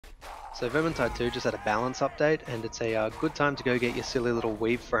So Vermintide 2 just had a balance update, and it's a good time to go get your silly little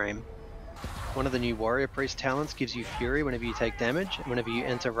weave frame. One of the new Warrior Priest talents gives you Fury whenever you take damage, and whenever you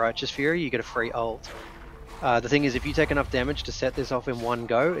enter Righteous Fury, you get a free ult. The thing is, if you take enough damage to set this off in one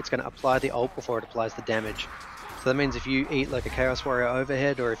go, it's going to apply the ult before it applies the damage. So that means if you eat like a Chaos Warrior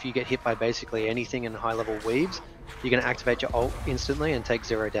overhead, or if you get hit by basically anything in high level weaves, you're going to activate your ult instantly and take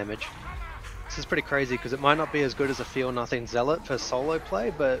 0 damage. This is pretty crazy because it might not be as good as a Feel Nothing Zealot for solo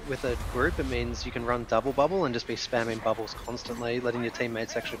play, but with a group it means you can run double bubble and just be spamming bubbles constantly, letting your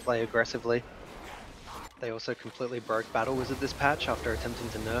teammates actually play aggressively. They also completely broke Battle Wizard this patch after attempting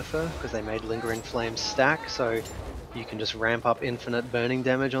to nerf her because they made Lingering Flames stack, so you can just ramp up infinite burning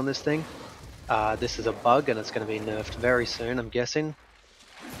damage on this thing. This is a bug and it's going to be nerfed very soon, I'm guessing.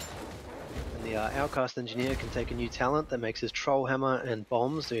 And the Outcast Engineer can take a new talent that makes his Troll Hammer and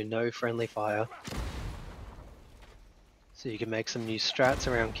bombs do no friendly fire. So you can make some new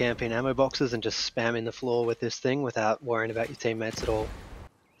strats around camping ammo boxes and just spamming the floor with this thing without worrying about your teammates at all.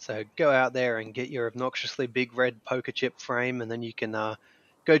 So go out there and get your obnoxiously big red poker chip frame, and then you can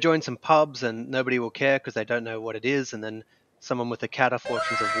go join some pubs and nobody will care because they don't know what it is, and then someone with a Cata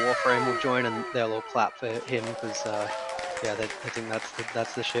Fortunes of Warframe will join and they'll all clap for him because yeah, they think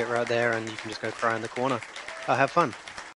that's the shit right there, and you can just go cry in the corner. Have fun.